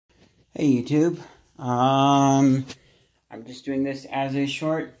Hey YouTube, I'm just doing this as a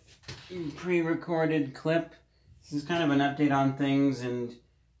short pre-recorded clip. This is kind of an update on things and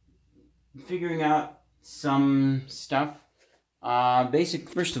figuring out some stuff.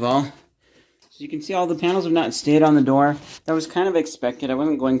 First of all, so you can see all the panels have not stayed on the door. That was kind of expected. I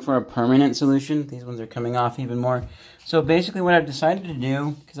wasn't going for a permanent solution. These ones are coming off even more. So basically what I've decided to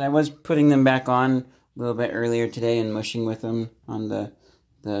do, because I was putting them back on a little bit earlier today and mushing with them on the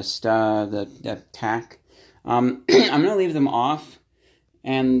tack. I'm going to leave them off,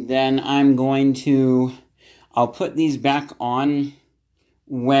 and then I'll put these back on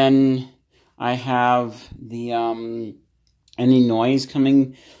when I have the, any noise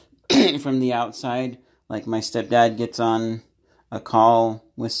coming from the outside, like my stepdad gets on a call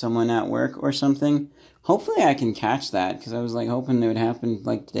with someone at work or something. Hopefully I can catch that, because I was like hoping it would happen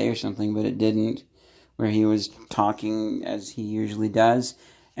like today or something, but it didn't, where he was talking as he usually does.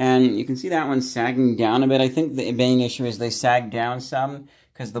 And you can see that one's sagging down a bit. I think the main issue is they sag down some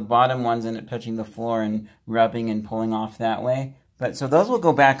because the bottom ones end up touching the floor and rubbing and pulling off that way. But so those will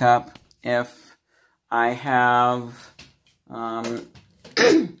go back up if I have,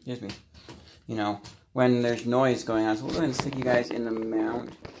 excuse me, when there's noise going on. So we'll go ahead and stick you guys in the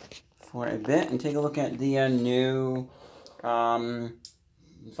mount for a bit and take a look at the new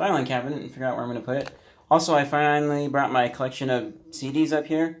filing cabinet and figure out where I'm going to put it. Also, I finally brought my collection of CDs up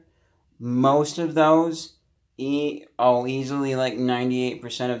here. Most of those, easily like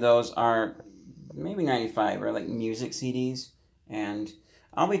 98% of those are, maybe 95, are like music CDs. And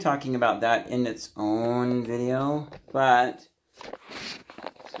I'll be talking about that in its own video, but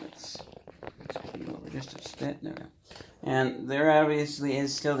let's go over just a bit. There we go. And there obviously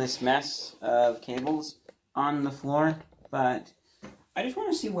is still this mess of cables on the floor, but I just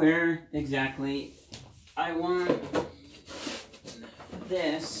want to see where exactly I want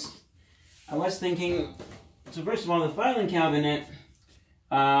this. I was thinking, so first of all, the filing cabinet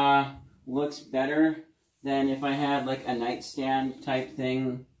looks better than if I had like a nightstand type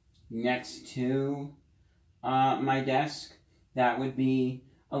thing next to my desk. That would be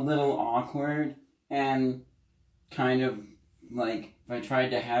a little awkward, and kind of like if I tried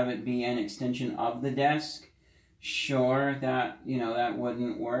to have it be an extension of the desk, sure, that, that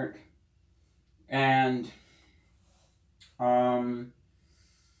wouldn't work. And,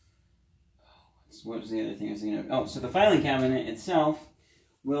 what was the other thing I was thinking of? Oh, so the filing cabinet itself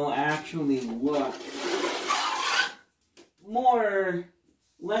will actually look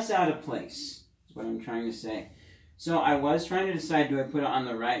less out of place, is what I'm trying to say. So I was trying to decide, do I put it on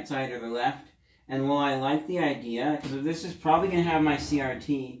the right side or the left? And while I like the idea, because this is probably going to have my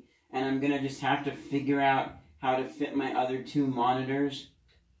CRT, and I'm going to just have to figure out how to fit my other two monitors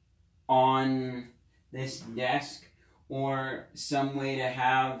on this desk, or some way to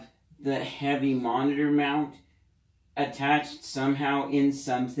have the heavy monitor mount attached somehow in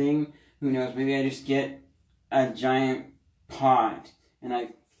something. Who knows, maybe I just get a giant pot and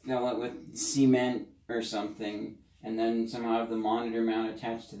I fill it with cement or something, and then somehow have the monitor mount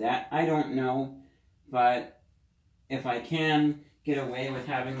attached to that. I don't know, but if I can get away with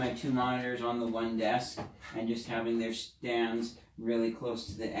having my two monitors on the one desk and just having their stands really close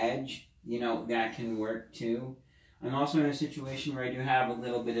to the edge, that can work too. I'm also in a situation where I do have a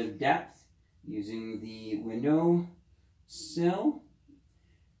little bit of depth using the window sill.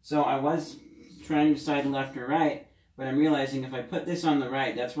 So I was trying to decide left or right, but I'm realizing if I put this on the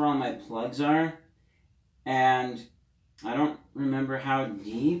right, that's where all my plugs are. And I don't remember how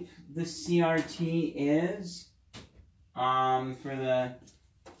deep the CRT is for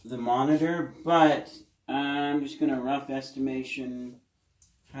the monitor, but I'm just going to rough estimation.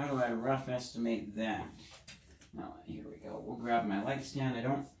 How do I rough estimate that? Now, here we go. We'll grab my light stand. I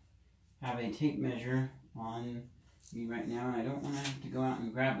don't have a tape measure on me right now, and I don't want to have to go out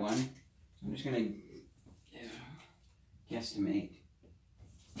and grab one. So I'm just going to guesstimate.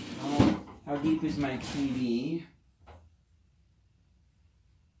 How deep is my TV?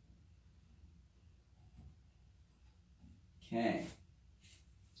 Okay.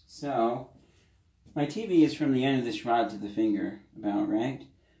 So, my TV is from the end of this rod to the finger, about right.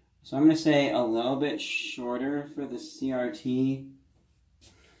 So I'm going to say a little bit shorter for the CRT.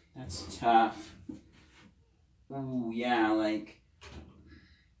 That's tough. Ooh, yeah, like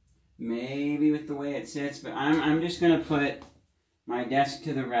maybe with the way it sits, but I'm just going to put my desk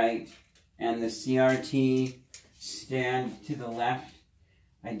to the right and the CRT stand to the left.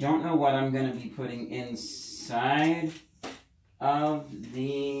 I don't know what I'm going to be putting inside of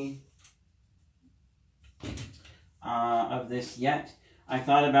this yet. I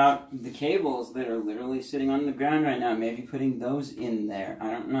thought about the cables that are literally sitting on the ground right now, maybe putting those in there.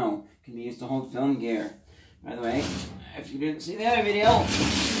 I don't know. can be used to hold film gear. By the way, if you didn't see the other video,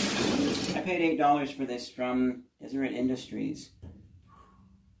 I paid $8 for this from Deseret Industries.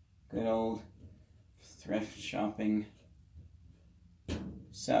 Good old thrift shopping.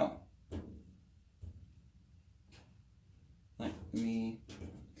 So, I'll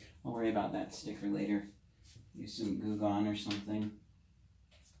worry about that sticker later. Use some Goo Gone or something.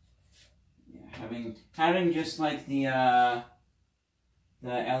 Yeah, having just like the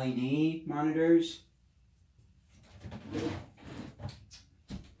LED monitors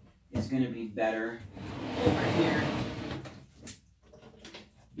is going to be better over here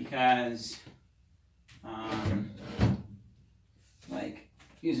because like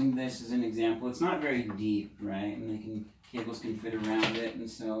using this as an example, it's not very deep, right? And cables can fit around it, and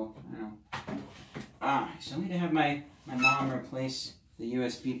so I don't know. I still need to have my mom replace the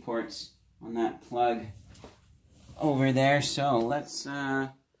USB ports on that plug over there. So let's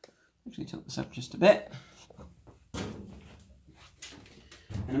actually tilt this up just a bit.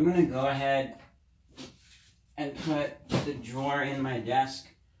 And I'm going to go ahead and put the drawer in my desk.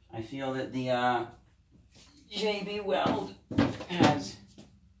 I feel that the JB Weld has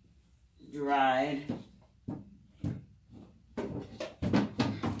dried.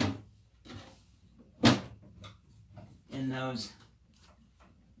 In those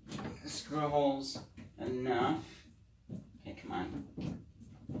screw holes enough. Okay, come on.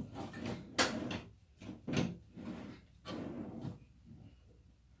 Okay.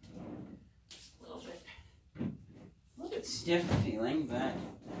 A little bit stiff feeling, but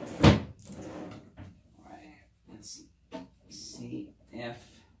alright, let's see if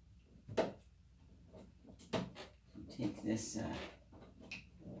take this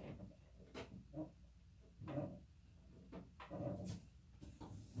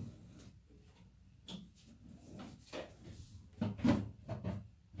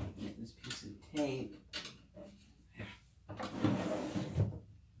piece of tape.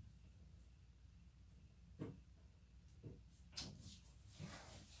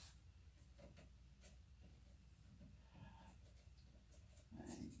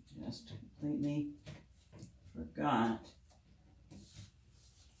 I just completely forgot.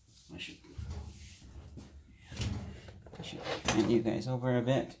 I should hand you guys over a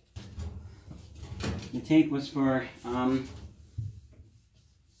bit. The tape was for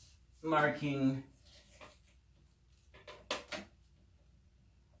marking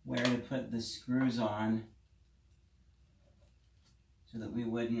where to put the screws on so that we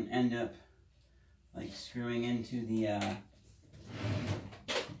wouldn't end up like screwing into the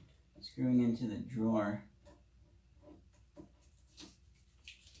drawer.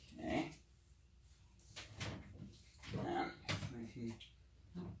 Okay.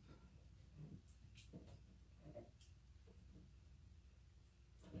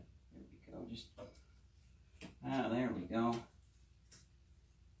 There we go.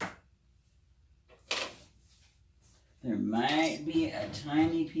 There might be a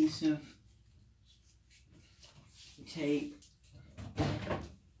tiny piece of tape on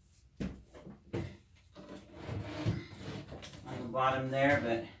the bottom there,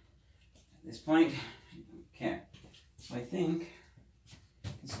 but at this point, I don't care. So I think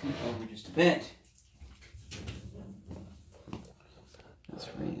let's scoot over just a bit. Let's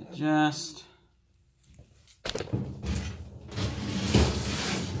readjust.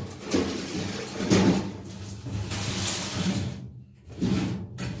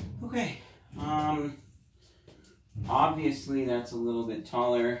 Okay, obviously that's a little bit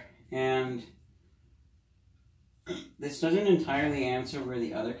taller, and this doesn't entirely answer where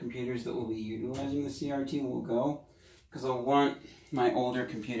the other computers that will be utilizing the CRT will go, because I'll want my older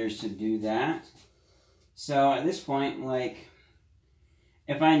computers to do that. So at this point, like,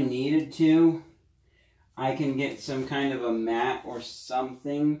 if I needed to, I can get some kind of a mat or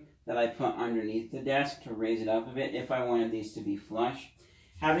something that I put underneath the desk to raise it up a bit if I wanted these to be flush.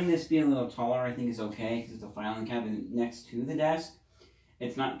 Having this be a little taller I think is okay because it's a filing cabinet next to the desk.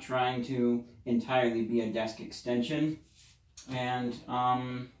 It's not trying to entirely be a desk extension. And,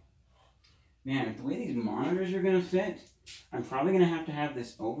 man, the way these monitors are going to fit, I'm probably going to have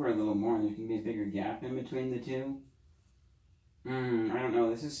this over a little more. There's going to be a bigger gap in between the two. I don't know.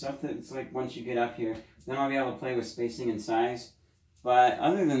 This is stuff that it's like once you get up here, then I'll be able to play with spacing and size. But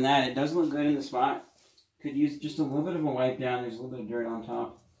other than that, it does look good in the spot. Could use just a little bit of a wipe down. There's a little bit of dirt on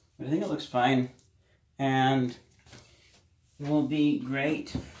top. But I think it looks fine. And it will be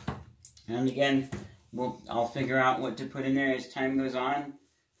great. And again, I'll figure out what to put in there as time goes on.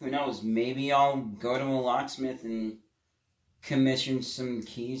 Who knows? Maybe I'll go to a locksmith and commission some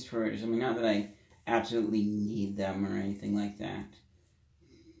keys for it. I mean, not that I absolutely need them or anything like that.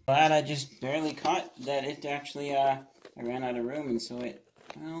 Glad I just barely caught that it actually, I ran out of room, and so it,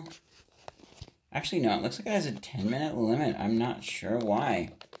 well, actually no, it looks like it has a 10-minute limit. I'm not sure why.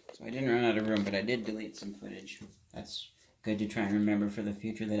 So I didn't run out of room, but I did delete some footage. That's good to try and remember for the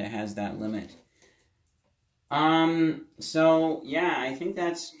future that it has that limit. So, yeah, I think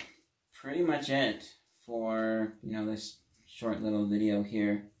that's pretty much it for, this short little video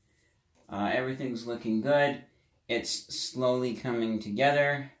here. Everything's looking good. It's slowly coming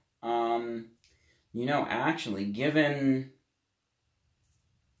together. Actually, given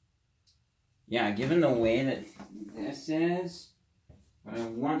the way that this is, what I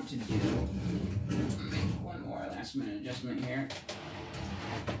want to do, make one more last minute adjustment here.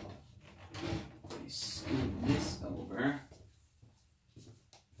 Scoot this over.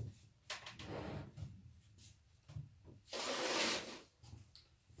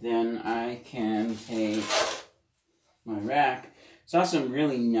 Then I can take my rack. Saw some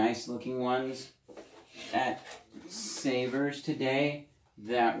really nice looking ones at Savers today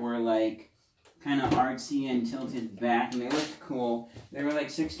that were like kind of artsy and tilted back, and they looked cool. They were like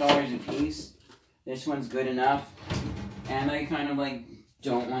 $6 a piece. This one's good enough, and I kind of like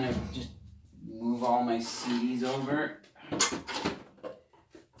don't want to just move all my CDs over.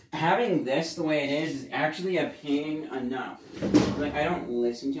 Having this the way it is actually a pain enough. Like, I don't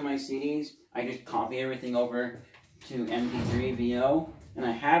listen to my CDs. I just copy everything over to MP3 VO. And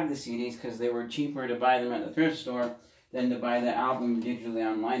I have the CDs because they were cheaper to buy them at the thrift store than to buy the album digitally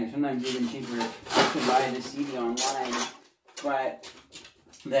online. Or sometimes even cheaper just to buy the CD online. But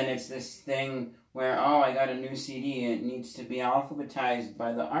then it's this thing where, oh, I got a new CD. It needs to be alphabetized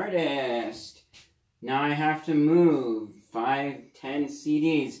by the artist. Now I have to move 5, 10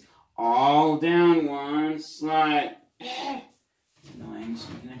 CDs all down one slide. It's annoying, so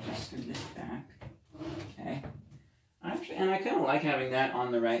I'm going to just screw this back. Okay. And I kind of like having that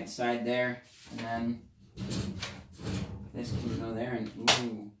on the right side there. And then this can go there. And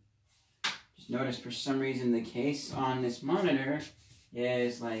ooh. Just notice for some reason the case on this monitor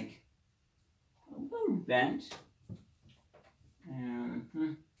is like a little bent.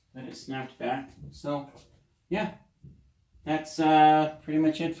 But it snapped back. So, yeah. That's pretty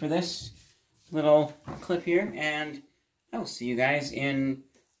much it for this little clip here. And I'll see you guys in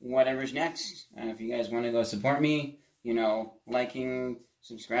whatever's next. If you guys want to go support me, liking,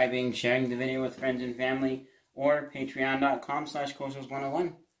 subscribing, sharing the video with friends and family, or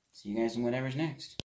patreon.com/Kozos101. See you guys in whatever's next.